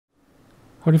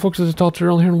Howdy folks, this is Tall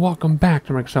Turtle here and welcome back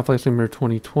to Microsoft Flight Simulator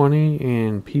 2020,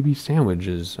 and PB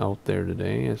Sandwiches out there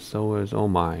today, and so is oh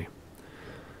my.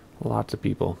 Lots of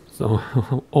people, so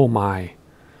oh my.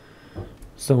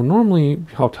 So normally,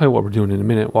 I'll tell you what we're doing in a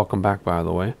minute. Welcome back, by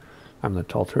the way. I'm the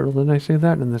Tall Turtle, didn't I say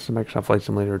that? And this is Microsoft Flight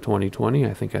Simulator 2020,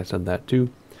 I think I said that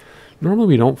too. Normally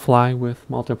we don't fly with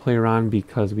multiplayer on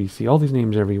because we see all these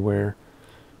names everywhere.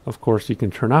 Of course, you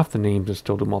can turn off the names and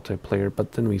still do multiplayer,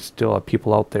 but then we still have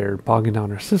people out there bogging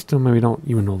down our system and we don't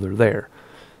even know they're there.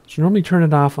 So normally turn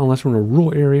it off unless we're in a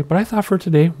rural area, but I thought for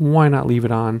today, why not leave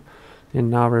it on? And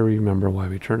now I remember why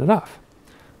we turned it off.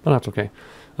 But that's okay.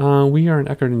 We are in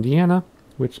Elkhart, Indiana,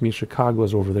 which means Chicago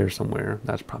is over there somewhere.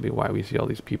 That's probably why we see all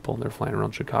these people. They're flying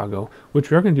around Chicago, which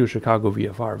we are going to do Chicago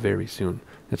VFR very soon.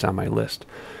 It's on my list.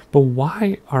 But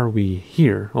why are we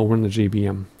here? Oh, we're in the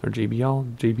JBM, or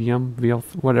JBL, JBM, VL,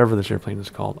 whatever this airplane is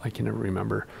called. I can never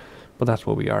remember. But that's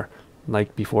what we are.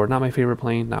 Like before, not my favorite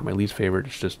plane, not my least favorite.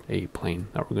 It's just a plane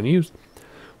that we're going to use.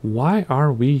 Why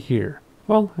are we here?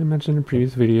 Well, I mentioned in a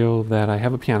previous video that I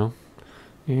have a piano.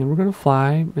 And we're going to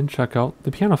fly and check out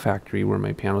the piano factory where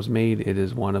my piano is made. It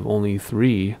is one of only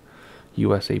 3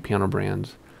 USA piano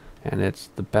brands. And it's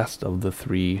the best of the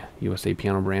 3 USA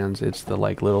piano brands. It's the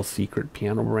like little secret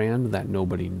piano brand that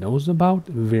nobody knows about.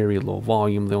 Very low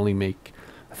volume. They only make,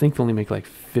 I think they only make like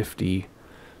 50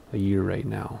 a year right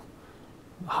now.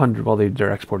 100, well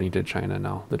they're exporting to China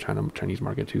now, the Chinese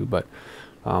market too, but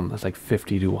that's like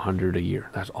 50 to 100 a year.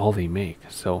 That's all they make.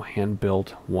 So hand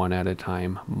built, one at a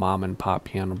time, mom and pop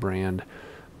piano brand,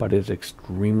 but it's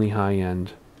extremely high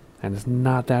end and it's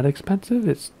not that expensive.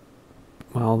 It's,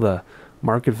 well, the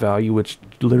market value, which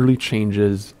literally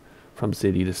changes from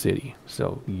city to city.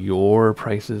 So your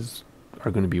prices are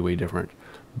going to be way different,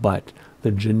 but the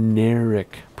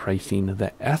generic pricing,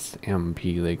 the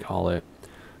SMP they call it,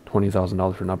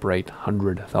 $20,000 for an upright,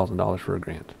 $100,000 for a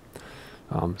grand.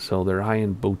 So they're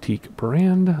high-end boutique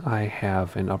brand. I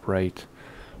have an upright.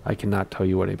 I cannot tell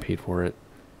you what I paid for it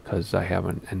because I have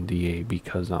an NDA,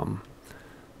 because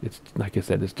it's, like I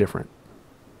said, it's different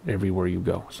everywhere you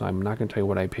go. So I'm not going to tell you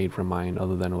what I paid for mine,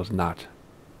 other than it was not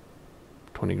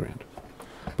 20 grand.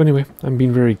 But anyway, I'm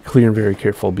being very clear and very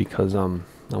careful because I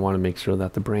want to make sure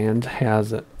that the brand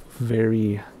has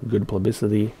very good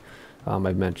publicity.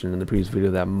 I've mentioned in the previous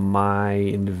video that my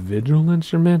individual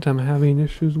instrument I'm having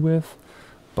issues with,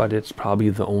 but it's probably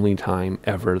the only time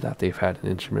ever that they've had an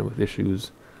instrument with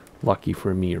issues. Lucky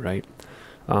for me, right?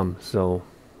 So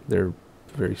they're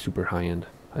very super high end.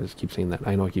 I just keep saying that.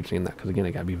 I know I keep saying that because, again,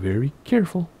 I gotta be very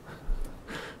careful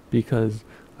because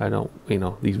I don't, you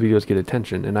know, these videos get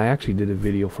attention. And I actually did a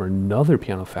video for another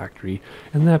piano factory,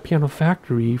 and that piano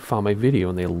factory found my video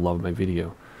and they loved my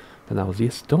video, and that was the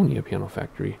Estonia piano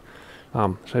factory.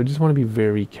 So I just want to be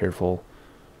very careful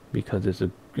because it's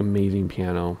an amazing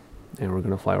piano, and we're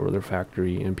going to fly over their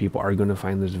factory, and people are going to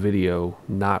find this video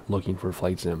not looking for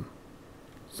flight sim.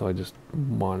 So I just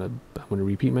want to, I'm going to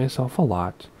repeat myself a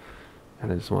lot,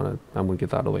 and I just want to, I'm going to get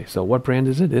that out of the way. So what brand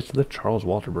is it? It's the Charles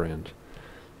Walter brand.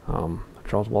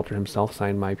 Charles Walter himself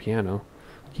signed my piano.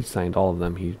 He signed all of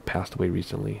them. He passed away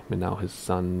recently, and now his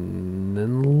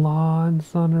son-in-law and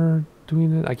son are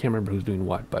doing it. I can't remember who's doing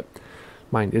what, but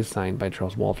mine is signed by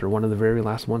Charles Walter, one of the very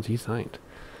last ones he signed.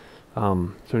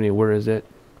 So anyway, where is it?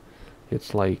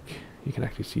 It's like, you can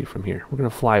actually see it from here. We're going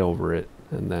to fly over it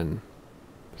and then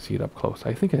see it up close.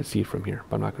 I think I see it from here,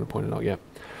 but I'm not going to point it out yet.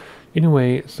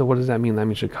 Anyway, so what does that mean? That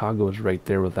means Chicago is right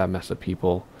there with that mess of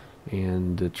people.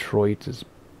 And Detroit is,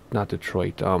 not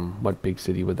Detroit, what big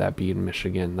city would that be in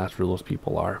Michigan? That's where those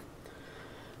people are.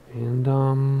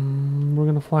 And we're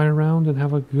going to fly around and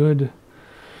have a good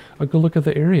look at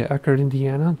the area. Elkhart,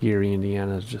 Indiana. Gary,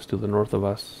 Indiana is just to the north of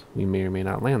us. We may or may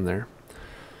not land there.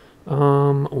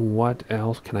 What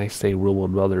else can I say? Real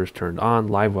world weather is turned on.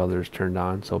 Live weather is turned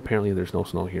on. So apparently there's no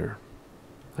snow here.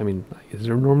 I mean, is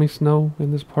there normally snow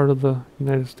in this part of the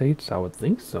United States? I would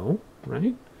think so,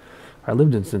 right? I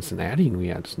lived in Cincinnati and we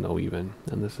had snow even.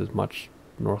 And this is much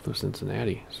north of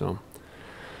Cincinnati. So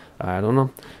I don't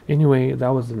know. Anyway, that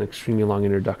was an extremely long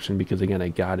introduction because, again, I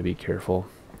got to be careful.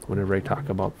 Whenever I talk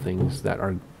about things that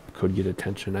could get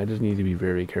attention, I just need to be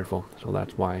very careful. So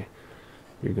that's why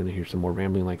you're going to hear some more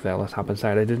rambling like that. Let's hop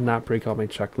inside. I did not break out my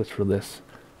checklist for this.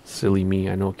 Silly me.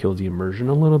 I know it kills the immersion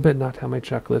a little bit not to have my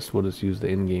checklist. We'll just use the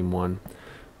in-game one,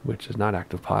 which is not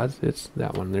active pause. It's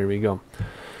that one. There we go.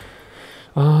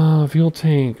 Fuel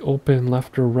tank open,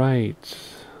 left or right?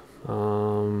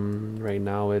 Right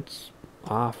now it's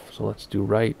off, so let's do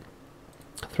right.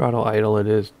 Throttle idle, it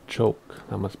is. Choke,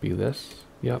 that must be this.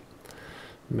 Yep.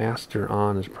 Master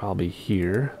on is probably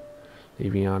here.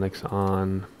 Avionics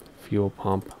on. Fuel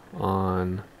pump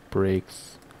on.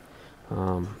 brakes.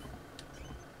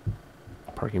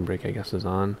 Parking brake, I guess, is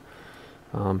on.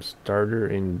 Starter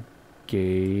engage.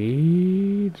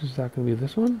 Is that going to be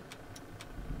this one?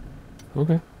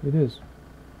 Okay, it is.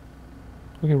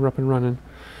 Okay, we're up and running.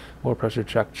 Oil pressure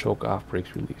check, choke off,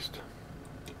 brakes released.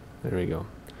 There we go.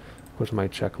 Of course, my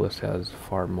checklist has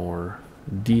far more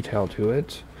detail to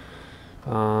it.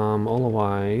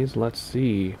 Otherwise, let's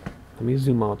see. Let me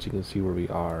zoom out so you can see where we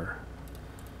are.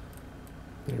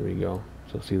 There we go.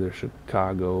 So see there's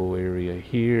Chicago area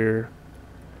here.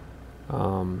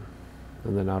 And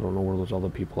then I don't know where those other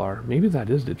people are. Maybe that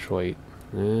is Detroit.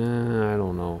 I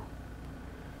don't know.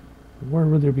 Where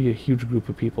would there be a huge group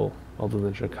of people other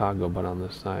than Chicago but on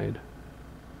this side?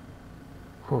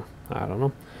 Huh, I don't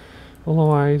know.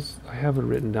 Otherwise, I have it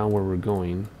written down where we're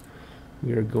going.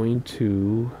 We are going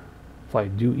to fly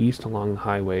due east along the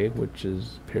highway, which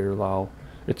is parallel.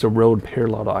 It's a road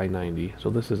parallel to I-90. So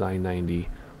this is I-90.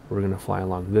 We're going to fly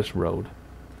along this road.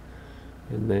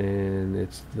 And then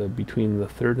it's between the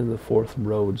 3rd and the 4th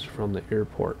roads from the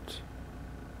airport.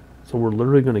 So we're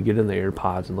literally going to get in the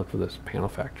AirPods and look for this panel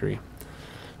factory.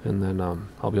 And then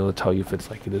I'll be able to tell you if it's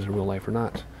like it is in real life or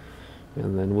not.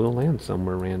 And then we'll land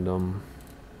somewhere random.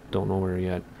 Don't know where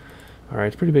yet. Alright,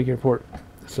 it's a pretty big airport.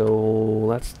 So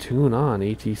let's tune on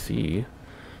ATC.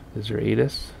 Is there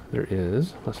ATIS? There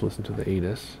is. Let's listen to the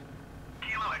ATIS.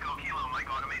 Kilo Echo Kilo Mike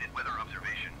automated weather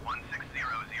observation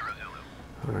 1600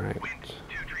 Zulu. Alright. Wind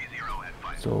 230 at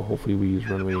 5. So hopefully we use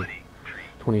runway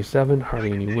 27,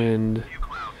 hardly any wind.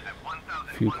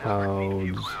 Few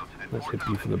clouds. Let's hit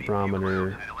B for the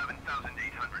barometer.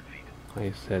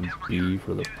 I said B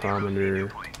for the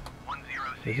barometer.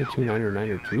 Is it 29 or 9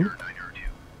 or 2?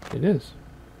 It is.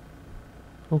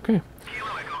 Okay.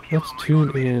 Let's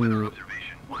tune in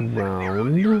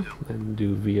ground and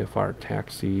do VFR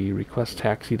taxi. Request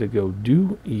taxi to go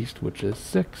due east, which is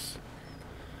 6.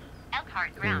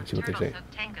 Elkhart ground, see what they say.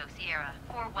 Tango Sierra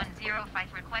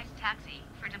 4105 request taxi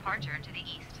for departure to the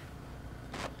east.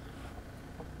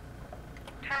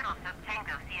 Turtle Sub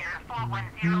Tango Sierra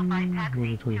 4105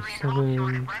 taxi to and hold short of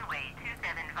runway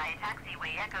 27 via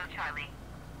taxiway Echo Charlie.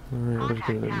 Alright, we're just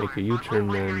going to make a U-turn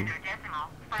then.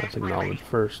 Let's acknowledge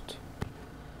first.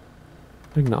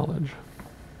 Acknowledge.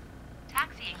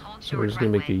 So we're just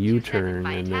going to make a U-turn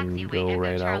and then go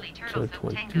right out to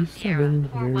 27.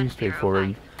 Very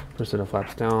straightforward. First set of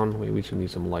flaps down. Wait, we should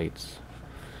need some lights.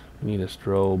 We need a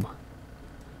strobe.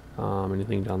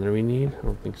 Anything down there we need? I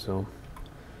don't think so.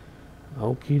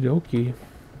 Okie dokie.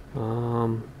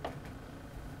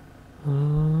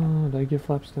 Did I get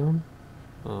flaps down?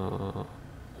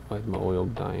 Why is my oil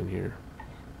dying here?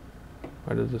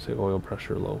 Why does it say oil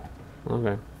pressure low?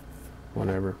 Okay.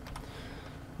 Whatever.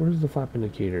 Where's the flap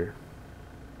indicator?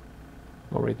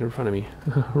 Oh, right there in front of me.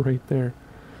 Right there.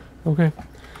 Okay.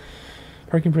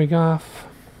 Parking brake off.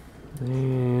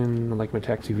 And I like my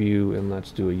taxi view. And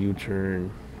let's do a U-turn.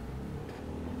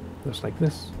 Just like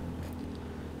this.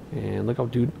 And look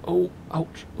out, dude. Oh,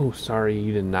 ouch. Oh, sorry.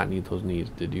 You did not need those knees,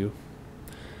 did you?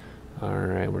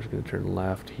 Alright, we're just going to turn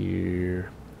left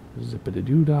here.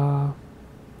 Zip-a-da-doo-dah.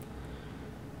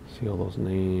 See all those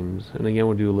names. And again,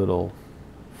 we'll do a little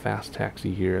fast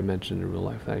taxi here. I mentioned in real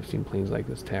life that I've seen planes like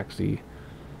this taxi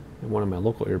in one of my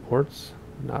local airports.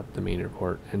 Not the main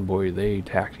airport. And boy, they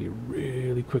taxi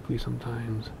really quickly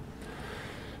sometimes.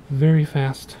 Very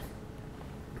fast.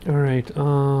 Alright,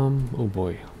 oh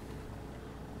boy.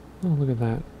 Oh, look at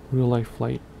that. Real life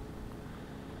flight.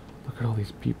 Look at all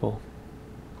these people.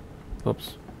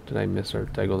 Oops. Did I miss or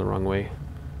did I go the wrong way?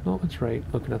 No, that's right.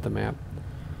 Looking at the map.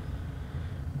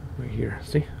 Right here.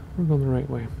 See? We're going the right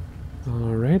way.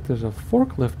 Alright, there's a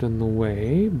forklift in the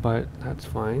way, but that's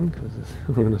fine because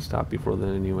we're going to stop before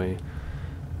then anyway.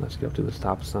 Let's get up to the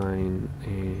stop sign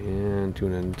and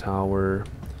tune in tower.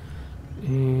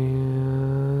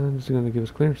 And it's going to give us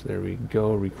clearance. There we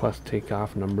go. Request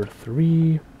takeoff number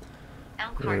 3.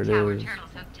 There it is.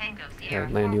 Yeah,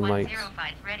 landing lights.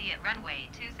 Ready at runway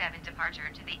 27 departure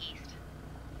to the east.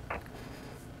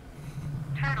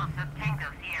 Turtle Sub Tango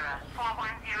Sierra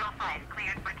 4105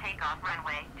 cleared for takeoff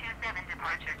runway 27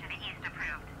 departure to the east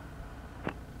approved.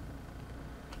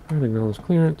 Alright, acknowledge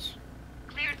clearance.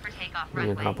 Cleared for takeoff And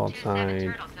runway hop outside.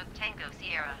 27 Turtle Sub Tango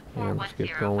Sierra And let's get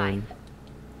going.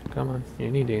 4105. Come on,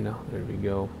 any day now. There we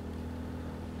go.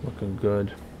 Looking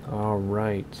good.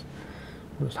 Alright.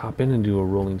 Let's hop in and do a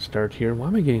rolling start here. Why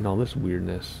am I getting all this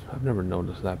weirdness? I've never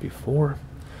noticed that before.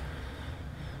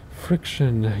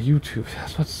 Friction, YouTube.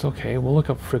 That's what's okay. We'll look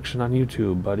up friction on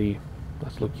YouTube, buddy.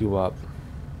 Let's look you up.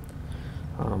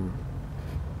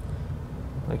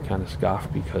 I kind of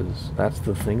scoff because that's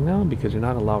the thing now, because you're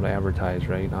not allowed to advertise,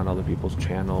 right, on other people's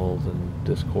channels and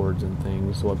Discords and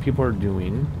things. So what people are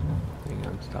doing, hang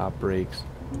on, stop, brakes,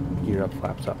 gear up,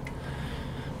 flaps up.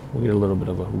 We'll get a little bit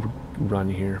of a run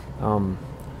here.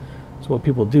 So what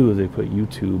people do is they put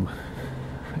YouTube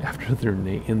after their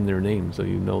in their name, so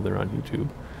you know they're on YouTube.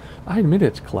 I admit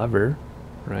it's clever,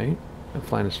 right? I'm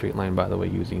flying a straight line, by the way,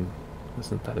 using the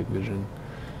synthetic vision.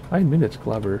 I admit it's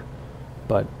clever,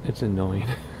 but it's annoying.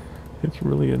 It's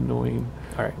really annoying.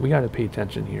 All right, we got to pay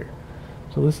attention here.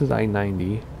 So this is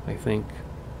I-90, I think.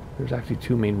 There's actually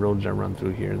two main roads that run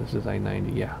through here. This is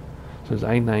I-90, yeah. So there's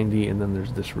I-90, and then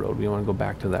there's this road. We want to go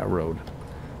back to that road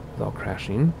without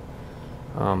crashing.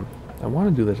 I want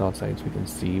to do this outside so we can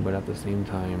see, but at the same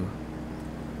time,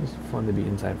 it's fun to be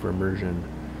inside for immersion.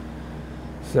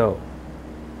 So,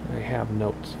 I have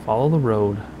notes. Follow the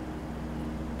road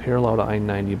parallel to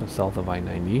I-90 but south of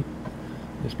I-90.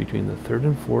 It's between the 3rd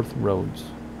and 4th roads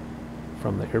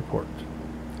from the airport.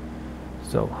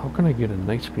 So, how can I get a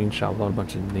nice screenshot without a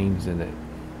bunch of names in it?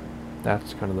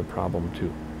 That's kind of the problem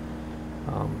too.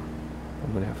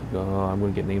 I'm going to have to go, I'm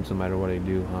going to get names no matter what I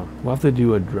do, huh? We'll have to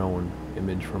do a drone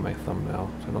image for my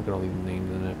thumbnail, so I don't get all these names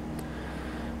in it.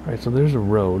 Alright, so there's a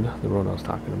road, the road I was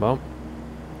talking about,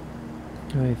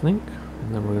 I think.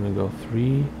 And then we're going to go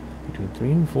between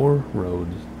 3 and 4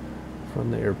 roads from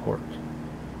the airport.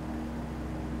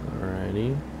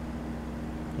 Alrighty.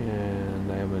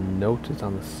 And I have a note, it's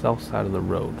on the south side of the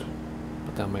road.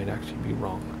 But that might actually be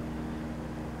wrong.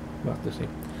 About the same.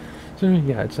 So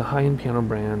yeah, it's a high-end piano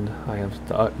brand. I have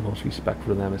the utmost respect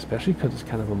for them, especially because it's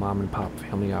kind of a mom-and-pop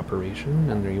family operation,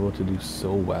 and they're able to do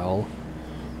so well.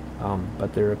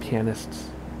 But they're a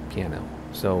pianist's piano,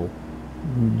 so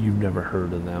you've never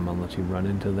heard of them unless you run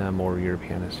into them or you're a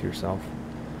pianist yourself.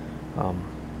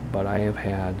 But I have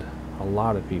had a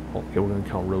lot of people. Okay, we're going to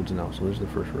count roads now, so there's the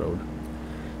first road.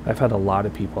 I've had a lot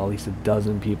of people, at least a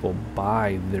dozen people,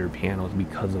 buy their pianos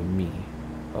because of me,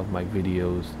 of my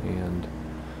videos and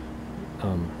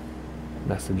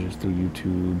messages through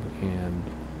YouTube and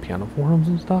piano forums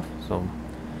and stuff. So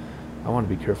I want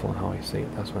to be careful on how I say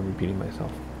it. That's why I'm repeating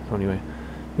myself. So anyway,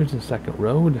 here's the second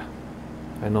road.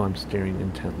 I know I'm staring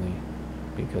intently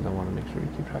because I want to make sure we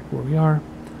keep track of where we are.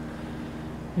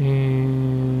 And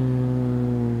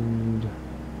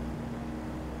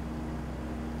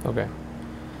okay,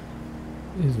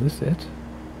 is this it?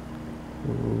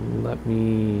 Let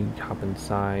me hop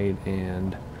inside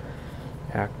and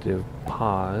active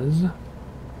pause.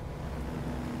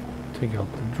 Take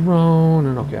out the drone,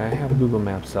 and okay, I have Google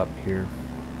Maps up here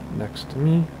next to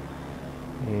me,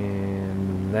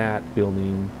 and that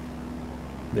building,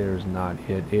 there's not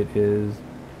it. It is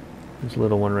this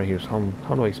little one right here. So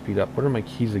how do I speed up? What are my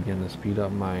keys again to speed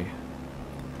up my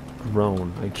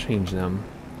drone? I changed them.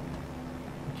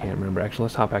 I can't remember. Actually,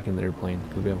 let's hop back in the airplane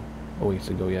because we have a ways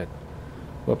to go yet.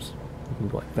 Whoops. We can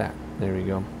go like that. There we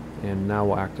go. And now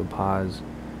we'll active pause.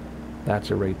 That's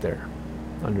it right there,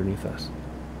 underneath us.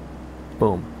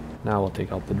 Boom. Now we'll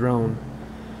take out the drone,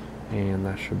 and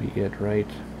that should be it, right?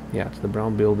 Yeah, it's the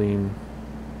brown building.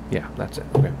 Yeah, that's it.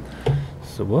 Okay.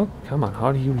 So, well, come on.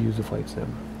 How do you use a flight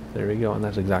sim? There we go, and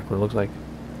that's exactly what it looks like.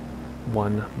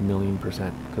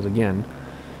 1,000,000%. Because again,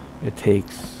 it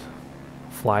takes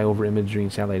flyover imagery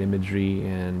and satellite imagery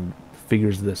and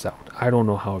figures this out. I don't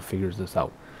know how it figures this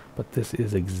out, but this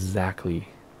is exactly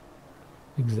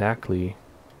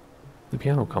the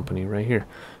piano company right here.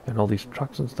 And all these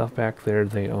trucks and stuff back there,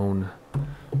 they own,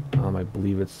 I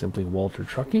believe it's simply Walter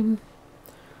Trucking.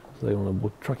 So they own a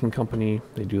trucking company.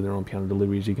 They do their own piano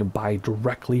deliveries. You can buy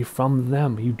directly from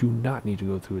them. You do not need to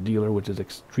go through a dealer, which is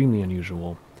extremely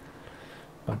unusual.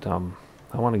 But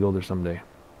I want to go there someday.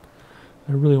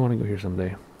 I really want to go here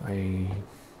someday. I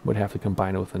would have to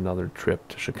combine it with another trip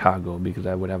to Chicago because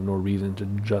I would have no reason to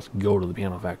just go to the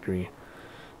piano factory.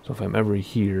 So if I'm ever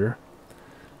here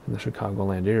in the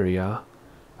Chicagoland area,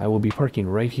 I will be parking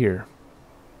right here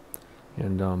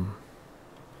and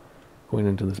going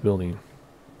into this building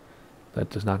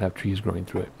that does not have trees growing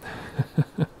through it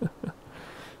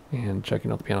and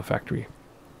checking out the piano factory.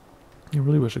 I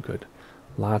really wish I could.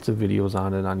 Lots of videos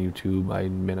on it on YouTube. I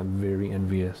admit I'm very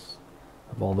envious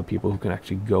of all the people who can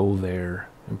actually go there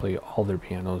and play all their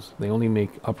pianos. They only make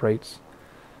uprights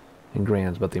and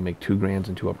grands, but they make 2 grands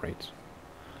and 2 uprights.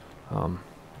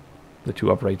 The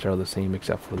 2 uprights are the same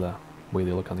except for the way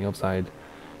they look on the outside,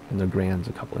 and the grands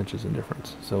a couple inches in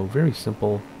difference. So very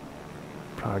simple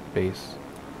product base,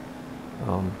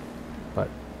 but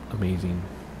amazing.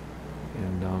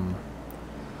 And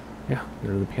yeah,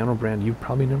 they're the piano brand you've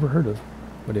probably never heard of,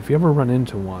 but if you ever run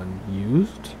into one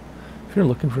used, if you're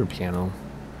looking for a piano,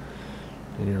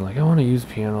 and you're like, I want to use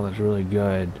piano that's really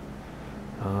good,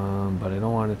 but I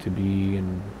don't want it to be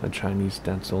in a Chinese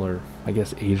stencil, or I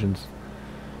guess Asian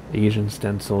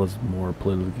stencil is more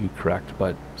politically correct,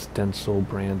 but stencil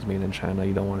brands made in China,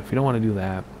 you don't want, if you don't want to do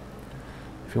that,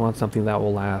 if you want something that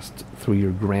will last through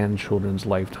your grandchildren's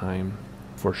lifetime,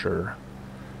 for sure,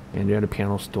 and you're at a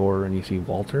piano store and you see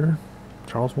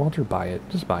Charles Walter, buy it.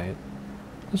 Just buy it.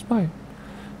 Just buy it.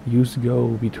 Used to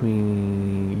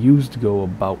go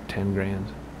about 10 grand.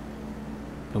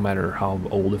 No matter how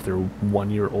old, if they're 1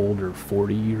 year old or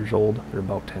 40 years old, they're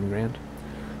about 10 grand.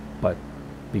 But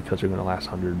because they're going to last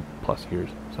 100 plus years.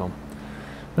 So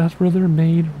that's where they're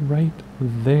made, right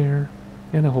there.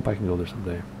 And I hope I can go there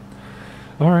someday.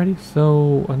 Alrighty,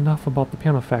 so enough about the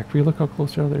piano factory. Look how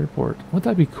close they are to the airport. Wouldn't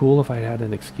that be cool if I had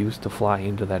an excuse to fly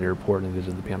into that airport and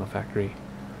visit the piano factory?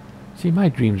 See, my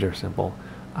dreams are simple.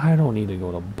 I don't need to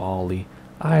go to Bali.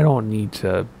 I don't need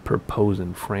to propose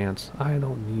in France. I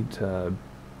don't need to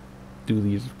do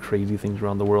these crazy things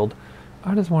around the world.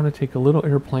 I just want to take a little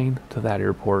airplane to that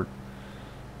airport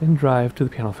and drive to the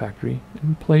piano factory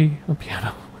and play a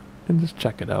piano and just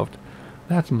check it out.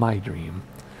 That's my dream.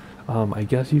 I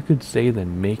guess you could say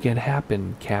then, make it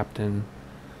happen, Captain.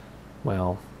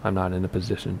 Well, I'm not in a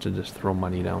position to just throw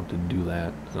money down to do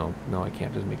that, so no, I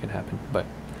can't just make it happen. But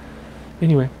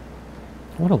anyway,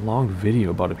 what a long video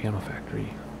about a piano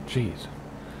factory. Jeez.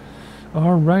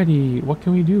 Alrighty, what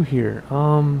can we do here?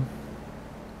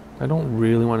 I don't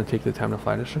really want to take the time to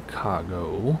fly to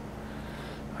Chicago.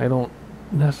 I don't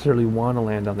necessarily want to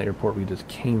land on the airport we just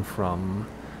came from.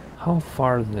 How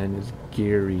far then is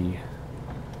Gary,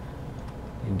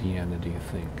 Indiana, do you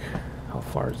think? How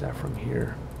far is that from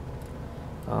here?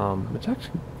 It's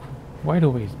actually quite a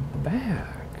ways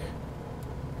back,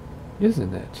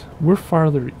 isn't it? We're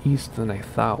farther east than I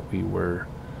thought we were.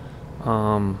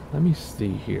 Let me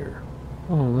see here.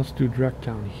 Oh, let's do direct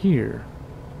down here.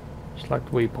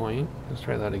 Select waypoint. Let's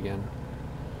try that again.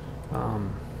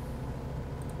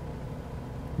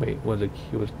 Wait, it was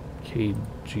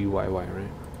KGYY,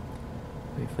 right?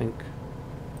 I think.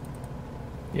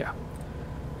 Yeah.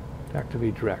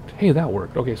 Activate direct. Hey, that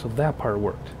worked. Okay, so that part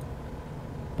worked.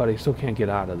 But I still can't get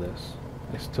out of this.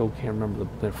 I still can't remember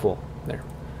they're full. There.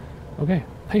 Okay.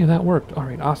 Hey, that worked.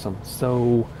 Alright, awesome.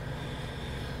 So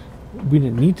we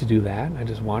didn't need to do that. I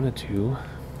just wanted to.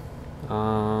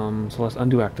 So let's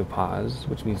undo active pause,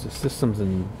 which means the system's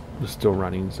still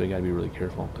running, so you gotta be really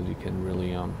careful because you can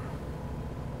really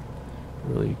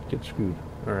really get screwed.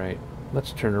 Alright.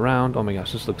 Let's turn around. Oh my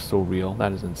gosh, this looks so real.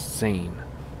 That is insane.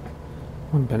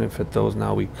 One benefit though is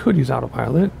now we could use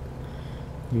autopilot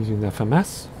using the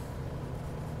FMS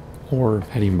or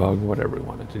heading bug, whatever we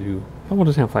wanted to do. But we'll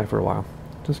just hand fly for a while.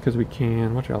 Just because we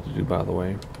can. What's your altitude, by the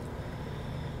way?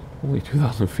 Only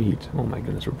 2,000 feet. Oh my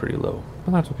goodness, we're pretty low.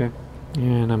 But that's okay.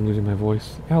 And I'm losing my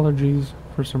voice. Allergies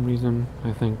for some reason,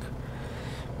 I think.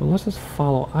 But let's just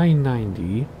follow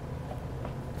I-90.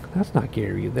 That's not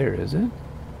Gary there, is it?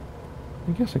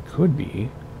 I guess it could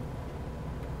be.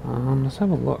 Let's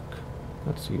have a look.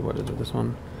 Let's see, what is it? This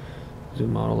one.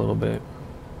 Zoom out a little bit.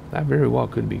 That very well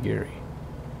could be Gary.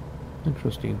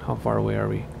 Interesting. How far away are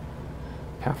we?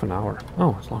 Half an hour.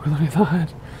 Oh, it's longer than I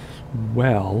thought.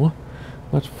 Well,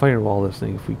 let's firewall this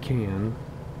thing if we can.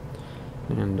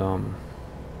 And,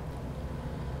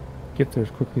 get there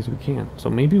as quickly as we can. So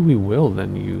maybe we will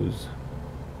then use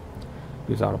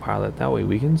autopilot. That way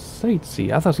we can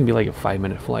sightsee. I thought it was going to be like a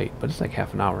 5-minute flight, but it's like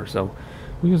half an hour. So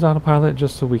we use autopilot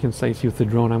just so we can sightsee with the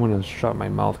drone. I'm going to shut my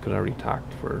mouth because I already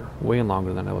talked for way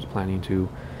longer than I was planning to.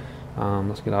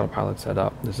 Let's get autopilot set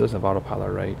up. This does have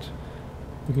autopilot, right?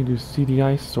 We can do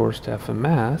CDI source to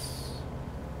FMS.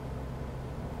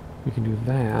 We can do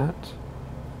that.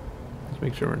 Let's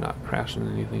make sure we're not crashing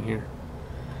anything here.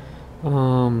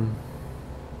 So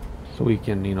we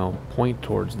can, you know, point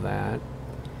towards that.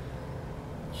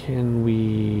 Can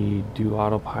we do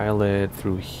autopilot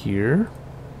through here?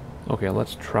 Okay,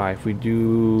 let's try. If we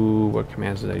do, what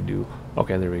commands did I do?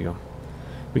 Okay, there we go.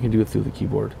 We can do it through the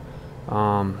keyboard.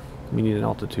 We need an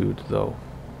altitude though.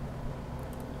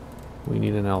 We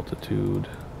need an altitude.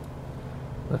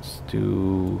 Let's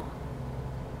do.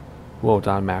 Whoa, it's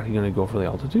automatically gonna go for the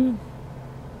altitude?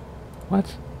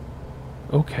 What?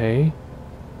 Okay.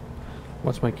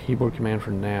 What's my keyboard command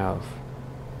for nav?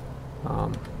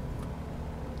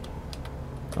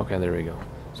 Okay, there we go.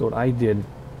 So what I did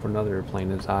for another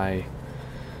airplane is I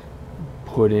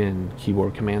put in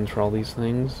keyboard commands for all these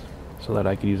things so that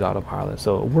I could use autopilot.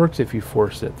 So it works if you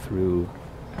force it through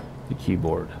the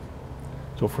keyboard.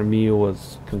 So for me it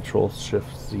was Control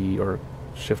Shift Z or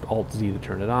Shift Alt Z to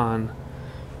turn it on.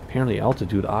 Apparently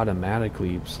altitude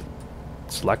automatically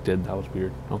selected. That was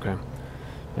weird. Okay.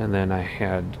 And then I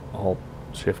had Alt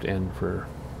Shift N for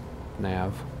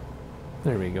nav.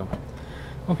 There we go.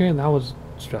 Okay, that was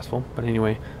stressful. But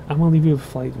anyway, I'm gonna leave you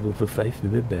with I'm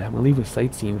gonna leave with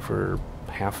sightseeing for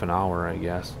half an hour, I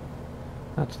guess.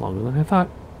 That's longer than I thought.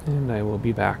 And I will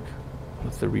be back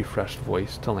with the refreshed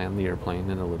voice to land the airplane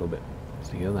in a little bit.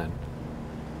 See you then.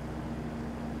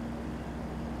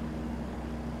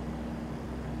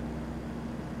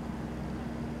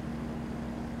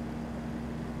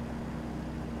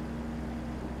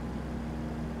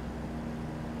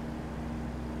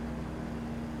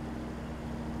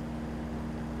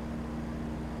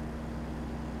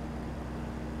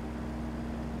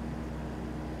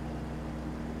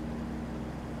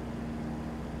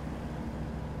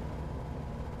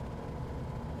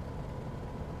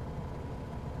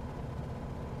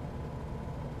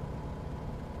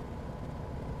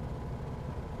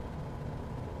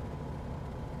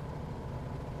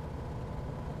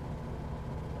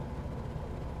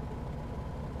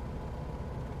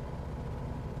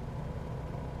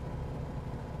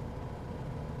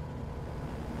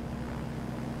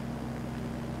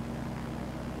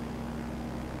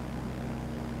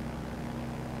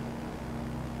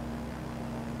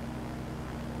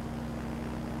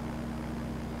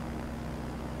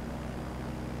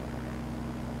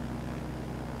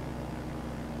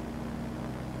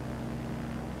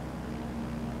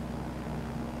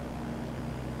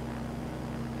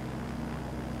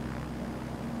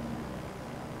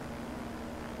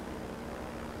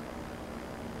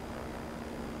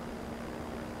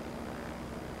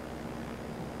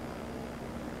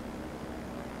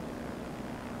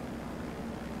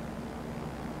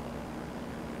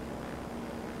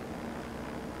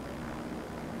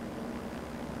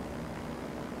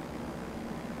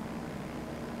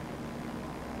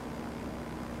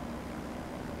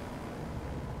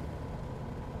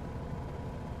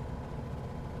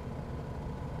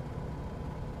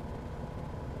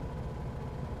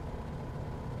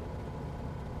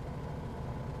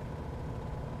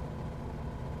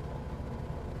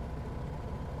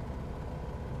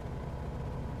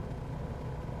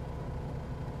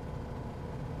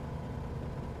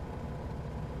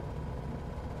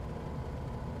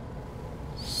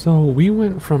 So we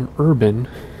went from urban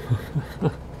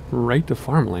right to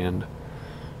farmland,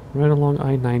 right along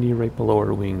I-90, right below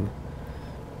our wing.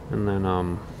 And then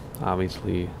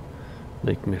obviously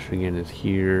Lake Michigan is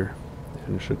here,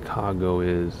 and Chicago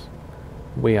is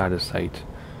way out of sight.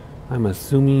 I'm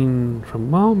assuming from,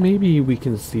 well, maybe we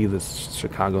can see the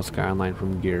Chicago skyline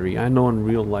from Gary. I know in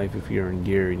real life, if you're in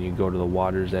Gary and you go to the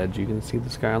water's edge, you can see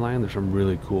the skyline. There's some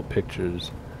really cool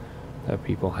pictures that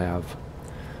people have.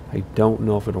 I don't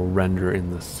know if it'll render in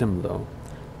the sim though.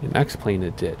 In X-Plane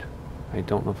it did. I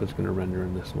don't know if it's going to render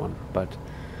in this one, but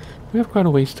we have quite a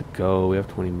ways to go. We have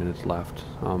 20 minutes left.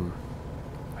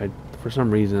 For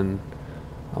some reason,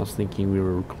 I was thinking we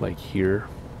were like here.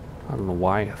 I don't know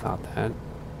why I thought that.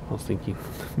 I was thinking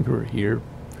we were here.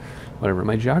 Whatever.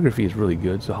 My geography is really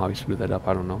good, so how I screwed that up,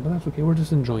 I don't know. But that's okay. We're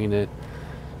just enjoying it.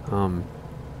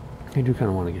 I do kind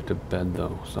of want to get to bed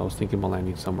though, so I was thinking about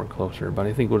landing somewhere closer, but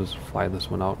I think we'll just fly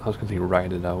this one out. I was going to say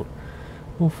ride it out.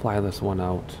 We'll fly this one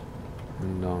out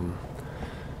and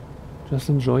just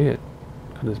enjoy it,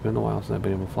 because it's been a while since I've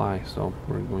been able to fly, so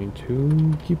we're going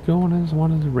to keep going. I just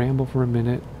wanted to ramble for a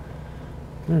minute.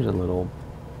 There's a little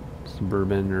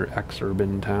suburban or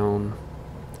ex-urban town.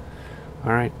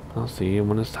 Alright, I'll see you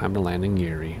when it's time to land in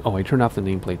Gary. Oh, I turned off the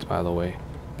nameplates, by the way,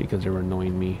 because they were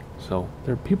annoying me, so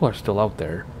people are still out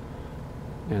there.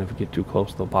 And if we get too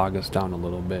close, they'll bog us down a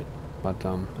little bit. But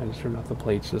I just turned off the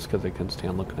plates just because I couldn't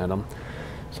stand looking at them.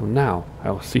 So now,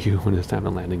 I will see you when it's time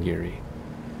to land in Gary.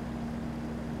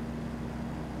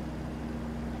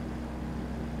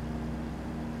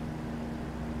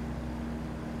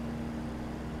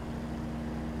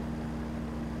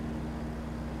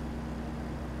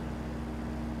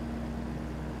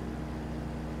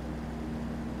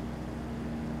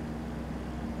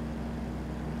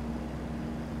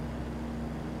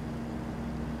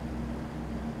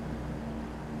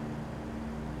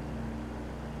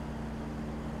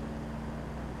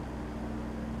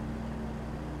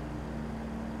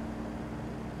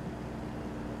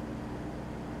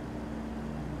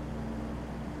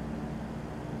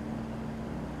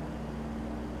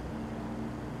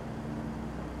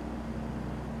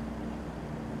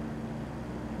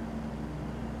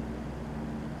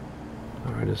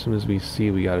 Alright, as soon as we see,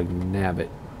 we gotta nab it.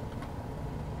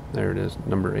 There it is,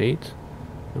 number 8.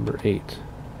 Number 8.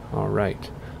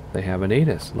 Alright, they haven't ate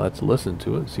us. Let's listen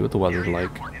to it, see what the weather's Gary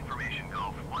like. Airport information,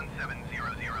 Golf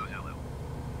 1700 Zulu.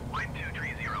 Wind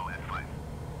 230 F5.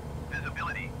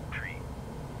 Visibility, tree.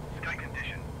 Sky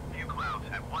condition,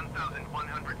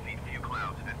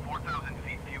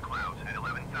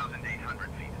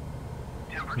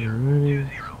 Alrighty.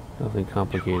 Nothing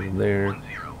complicated there.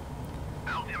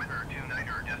 Altimeter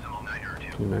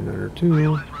 29.902. 2902.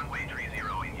 ILS runway 30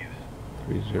 in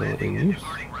use. 30 Landing in and use.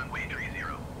 departing runway 30.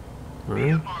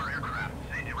 Alright. VFR aircraft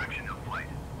say direction of flight.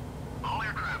 All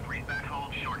aircraft read back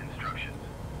hold short instructions.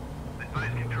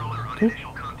 Advise controller on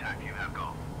initial contact you have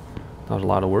golf. That was a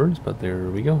lot of words, but there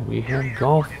we go. We have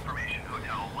golf. Information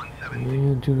Hotel 170.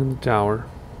 And tune in the tower.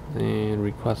 And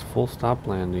request full stop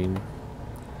landing.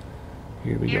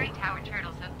 Here we go. Gary Tower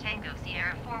Turtles of Tango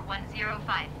Sierra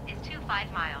 4105 is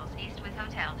 25 miles east with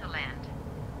hotel to land.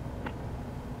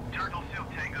 Turtle Soup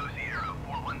Tango Sierra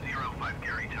 4105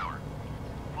 Gary Tower.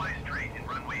 Fly straight in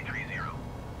runway 30.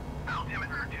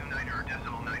 Altimeter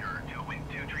 29.902 wind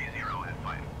 230 at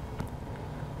 5.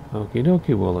 Okie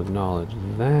dokie, we'll acknowledge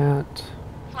that.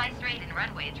 Fly straight in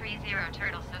runway 30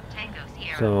 Turtle Soup Tango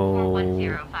Sierra So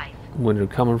 4105. when you're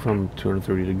coming from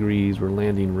 230 degrees, we're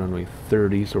landing runway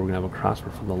 30, so we're gonna have a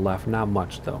crosswind from the left. Not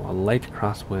much though, a light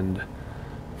crosswind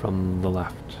from the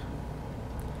left.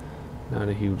 Not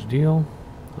a huge deal.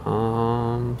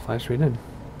 Fly straight in.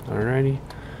 Alrighty,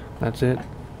 that's it.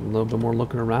 A little bit more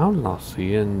looking around, and I'll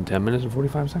see you in 10 minutes and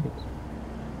 45 seconds.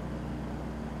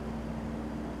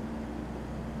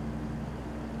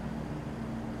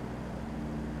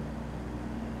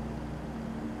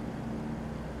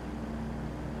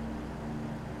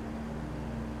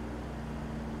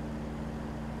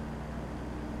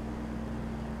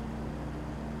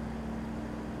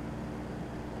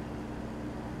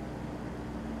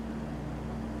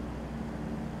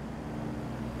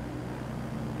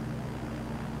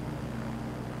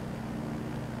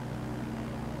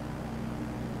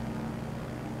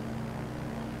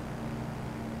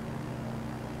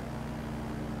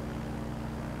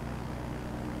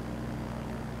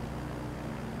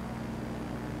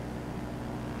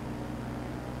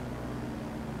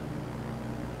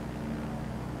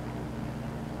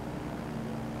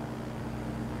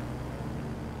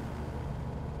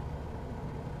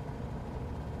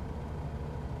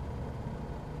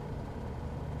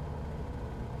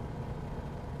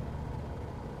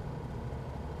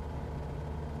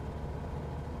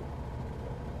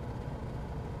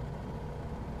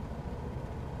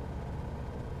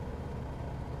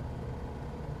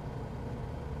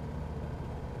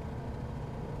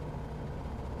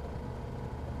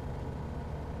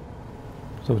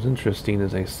 So what's interesting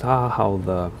is I saw how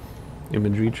the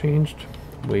imagery changed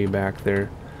way back there.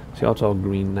 See how it's all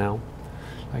green now?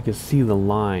 I could see the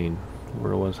line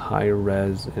where it was higher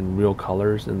res and real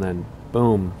colors, and then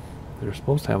boom, they're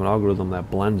supposed to have an algorithm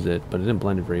that blends it, but it didn't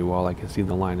blend it very well. I can see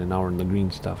the line, and now we're in the green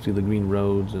stuff. See the green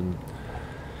roads, and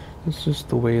it's just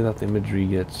the way that the imagery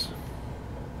gets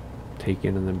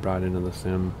taken and then brought into the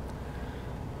sim.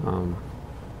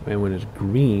 And when it's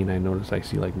green, I notice I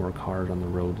see like more cars on the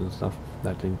roads and stuff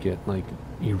that didn't get like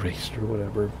erased or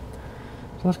whatever.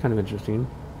 So that's kind of interesting.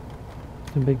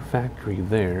 A big factory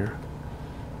there.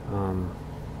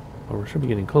 But we should be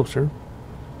getting closer.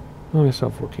 Oh, I saw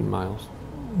 14 miles.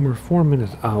 We're 4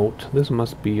 minutes out. This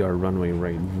must be our runway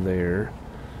right there.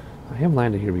 I have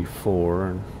landed here before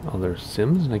on other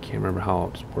sims, and I can't remember how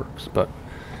it works, but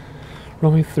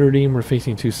runway 30, and we're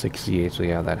facing 268, so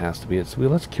yeah, that has to be it. So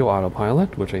let's kill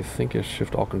autopilot, which I think is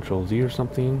Shift Alt Control Z or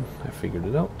something. I figured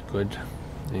it out. Good.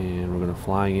 And we're gonna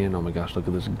fly in. Oh my gosh, look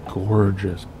at this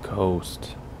gorgeous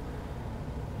coast.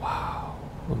 Wow,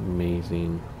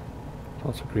 amazing. It's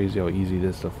also crazy how easy it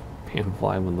is to pan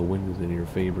fly when the wind is in your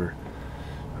favor.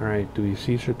 Alright, do we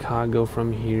see Chicago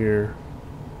from here?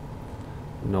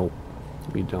 Nope,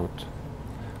 we don't.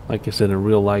 Like I said, in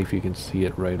real life you can see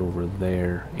it right over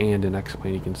there, and in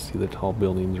X-Plane you can see the tall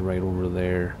buildings right over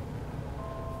there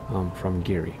from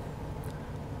Gary.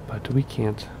 But we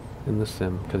can't in the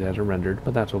sim because it hasn't rendered,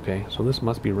 but that's okay. So this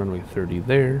must be runway 30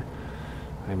 there.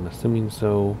 I'm assuming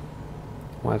so.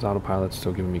 Why is autopilot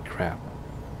still giving me crap?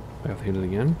 I have to hit it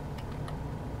again.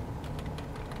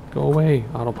 Go away,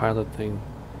 autopilot thing.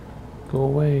 Go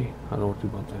away. I don't know what to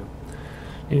do about that.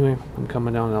 Anyway, I'm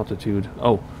coming down in altitude.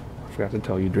 Oh, I forgot to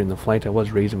tell you, during the flight I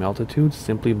was raising my altitude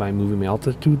simply by moving my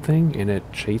altitude thing, and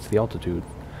it chased the altitude.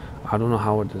 I don't know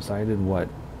how it decided what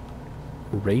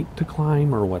rate to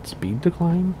climb or what speed to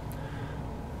climb,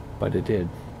 but it did.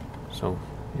 So,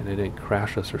 and it didn't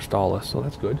crash us or stall us, so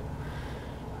that's good.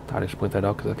 Thought I should point that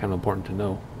out because that's kind of important to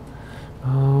know.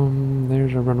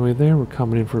 There's our runway there. We're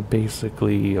coming in for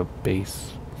basically a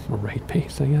base, a right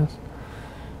base, I guess.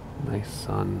 Nice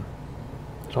sun.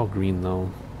 It's all green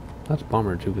though. That's a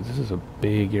bummer too, because this is a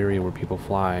big area where people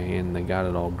fly, and they got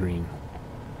it all green.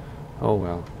 Oh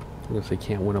well. I guess they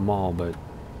can't win them all, but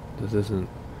this isn't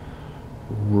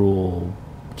rural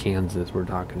Kansas we're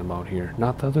talking about here.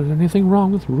 Not that there's anything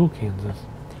wrong with rural Kansas.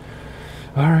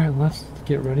 Alright, let's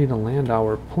get ready to land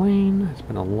our plane. It's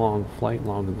been a long flight,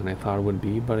 longer than I thought it would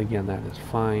be, but again, that is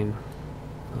fine.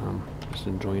 Just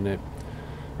enjoying it.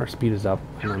 Our speed is up,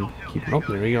 and I'm keeping up.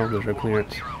 There we go, there's our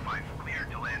clearance.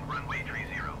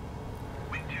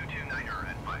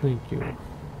 Thank you.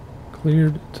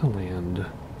 Cleared to land.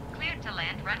 Cleared to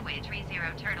land, runway 30,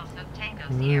 Turtle Soup Tango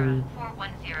Sierra,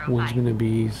 4105. Wind's going to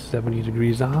be 70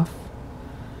 degrees off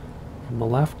from the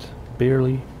left,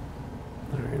 barely.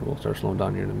 Alright, we'll start slowing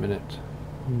down here in a minute.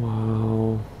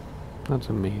 Wow, that's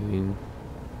amazing.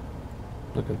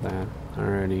 Look at that.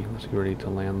 Alrighty, let's get ready to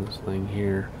land this thing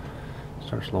here.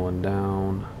 Start slowing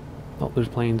down. Oh, there's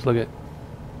planes, look at.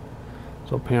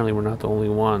 So apparently we're not the only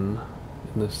one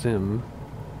in the sim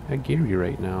at Gary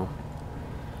right now.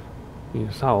 You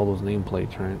saw all those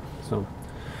nameplates, right? So,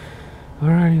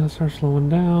 alrighty, let's start slowing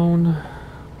down.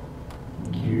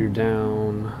 Gear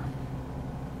down.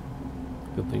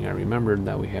 Good thing I remembered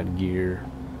that we had gear.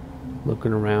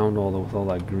 Looking around, although with all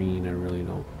that green, I really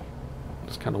don't.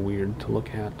 It's kind of weird to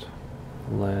look at.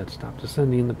 Let's stop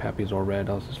descending. The pappy's all red.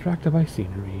 I was distracted by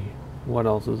scenery. What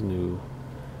else is new?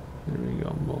 There we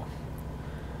go. We'll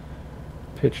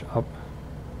pitch up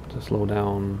to slow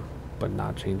down, but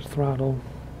not change throttle.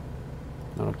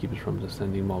 That'll keep us from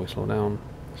descending while we slow down.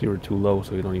 See, we're too low,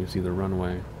 so we don't even see the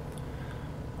runway.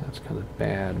 That's kind of a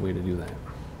bad way to do that.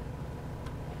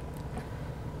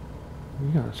 We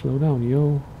gotta slow down,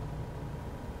 yo.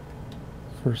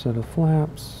 First set of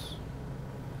flaps.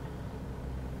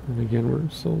 And again, we're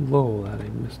so low that I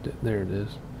missed it. There it is.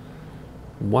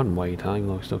 One white, huh? Even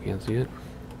though I still can't see it.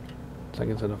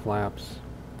 Second set of flaps.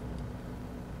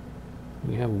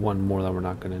 We have one more that we're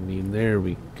not gonna need. There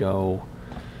we go.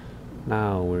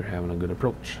 Now we're having a good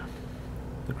approach.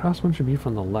 The crosswind should be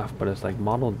from the left, but it's like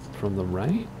modeled from the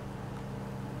right.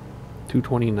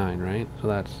 229, right? So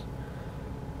that's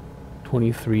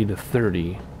 23 to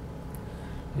 30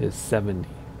 is 70.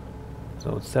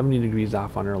 So it's 70 degrees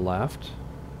off on our left.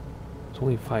 It's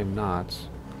only 5 knots.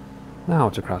 Now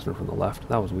it's a crosswind from the left.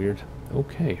 That was weird.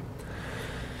 Okay.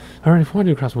 Alright, if we want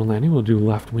to do a crosswind landing, we'll do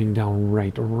left wing down,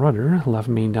 right rudder. Left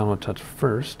main down will touch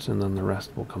first, and then the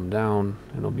rest will come down.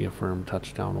 It'll be a firm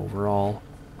touchdown overall.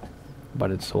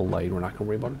 But it's so light, we're not going to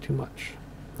worry about it too much.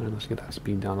 Alright, let's get that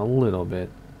speed down a little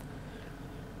bit.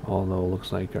 Although it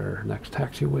looks like our next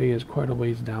taxiway is quite a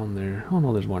ways down there. Oh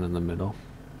no, there's one in the middle.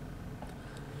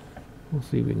 We'll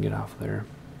see if we can get off there.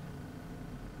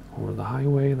 Over the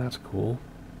highway, that's cool.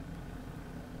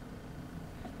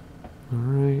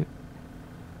 Alright.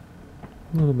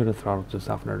 A little bit of throttle to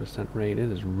soften our descent rate.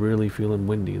 It is really feeling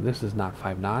windy. This is not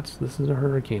 5 knots. This is a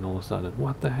hurricane all of a sudden.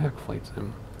 What the heck, flight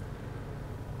sim?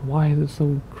 Why is it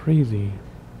so crazy?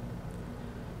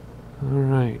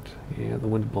 Alright. Yeah, the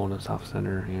wind's blowing us off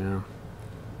center. Yeah.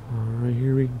 Alright,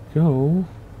 here we go.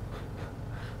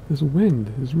 This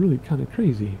wind is really kind of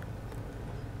crazy.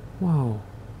 Wow.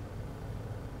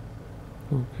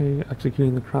 Okay,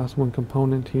 executing the crosswind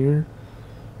component here.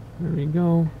 There we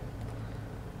go.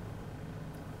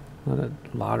 Let it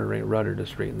moderate rudder to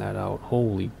straighten that out.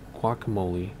 Holy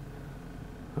guacamole.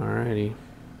 Alrighty.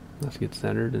 Let's get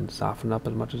centered and soften up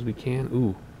as much as we can.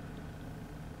 Ooh.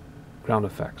 Ground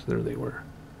effects. There they were.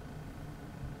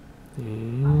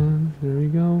 And there we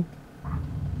go.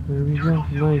 There we go.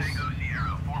 Nice.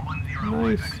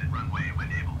 Nice.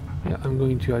 Yeah, I'm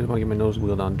going to, I just want to get my nose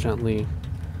wheel down gently.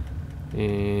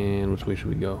 And which way should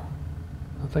we go?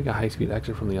 That's like a high-speed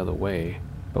exit from the other way,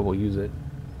 but we'll use it.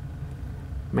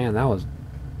 Man, that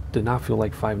did not feel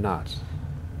like 5 knots.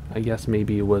 I guess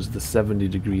maybe it was the 70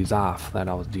 degrees off that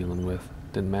I was dealing with.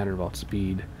 Didn't matter about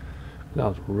speed. That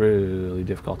was really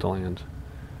difficult to land.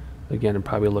 Again, it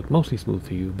probably looked mostly smooth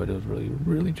to you, but it was really,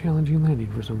 really challenging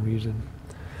landing for some reason.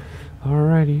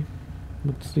 Alrighty.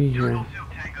 Let's see here.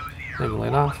 Then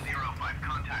light off.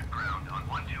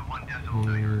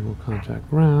 And we'll contact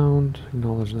ground.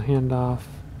 Acknowledge the handoff.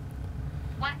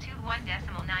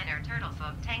 121.9 Turtle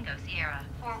Soup Tango Sierra,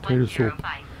 Potato soup.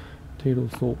 4105. Potato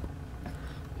soup.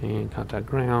 And contact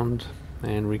ground.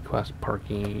 And request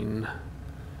parking.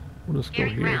 We'll just go Gary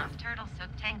here. Ground, Turtle Soup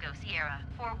Tango Sierra,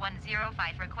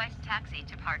 4105. Request taxi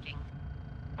to parking.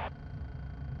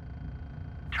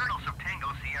 Turtle Soup Tango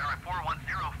Sierra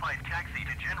 4105 taxi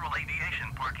to general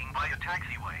aviation parking via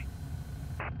taxiway.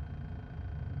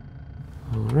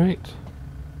 Alright.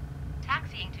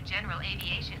 Taxiing to general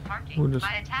aviation parking We'll just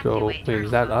via go. taxiway. Wait, Turtle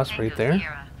is that Soup us Tango right there?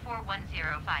 Sierra,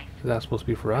 4105. Is that supposed to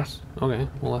be for us? Okay,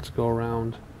 well let's go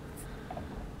around.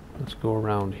 Let's go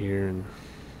around here and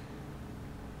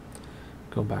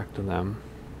go back to them.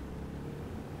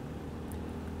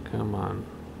 Come on.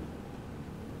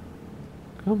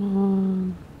 Come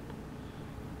on.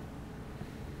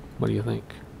 What do you think?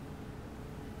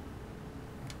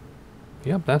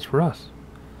 Yep, that's for us.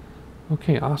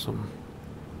 Okay, awesome.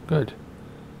 Good.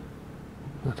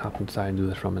 Let's hop inside and do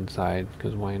this from inside,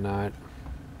 because why not?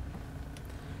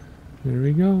 There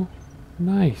we go.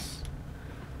 Nice.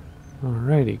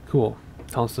 Alrighty, cool.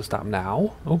 Tell us to stop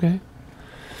now. Okay.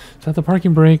 Set the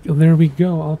parking brake. There we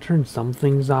go. I'll turn some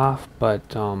things off, but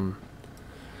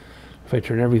if I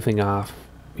turn everything off,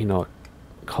 you know, it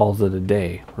calls it a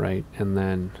day, right? And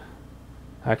then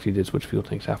I actually did switch fuel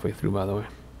tanks halfway through, by the way.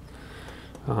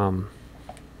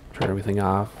 Turn everything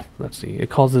off. Let's see. It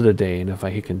calls it a day, and if I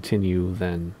hit continue,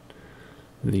 then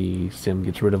the sim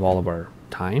gets rid of all of our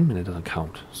time, and it doesn't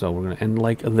count. So we're going to end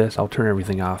like this. I'll turn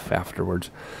everything off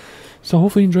afterwards. So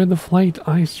hopefully you enjoyed the flight.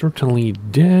 I certainly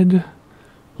did. A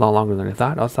lot longer than I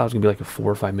thought. I thought it was going to be like a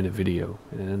 4 or 5 minute video,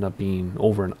 and it ended up being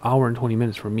over an hour and 20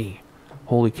 minutes for me.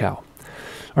 Holy cow.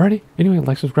 Alrighty, anyway,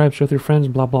 like, subscribe, share with your friends,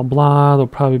 blah, blah, blah. There'll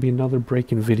probably be another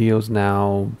break in videos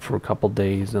now for a couple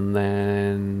days, and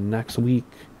then next week,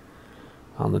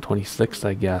 on the 26th,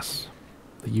 I guess,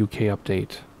 the UK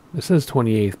update. It says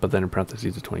 28th, but then in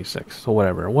parentheses the 26th. So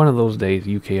whatever, one of those days,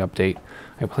 UK update.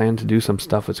 I plan to do some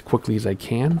stuff as quickly as I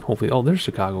can. Hopefully, oh, there's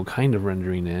Chicago kind of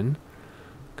rendering in.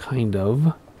 Kind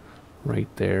of. Right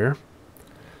there.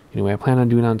 Anyway, I plan on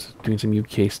doing some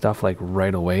UK stuff like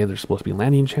right away. There's supposed to be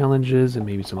landing challenges and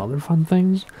maybe some other fun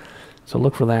things. So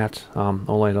look for that.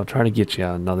 Alright, I'll try to get you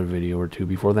another video or two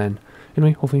before then.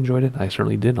 Anyway, hopefully you enjoyed it. I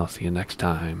certainly did. I'll see you next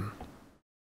time.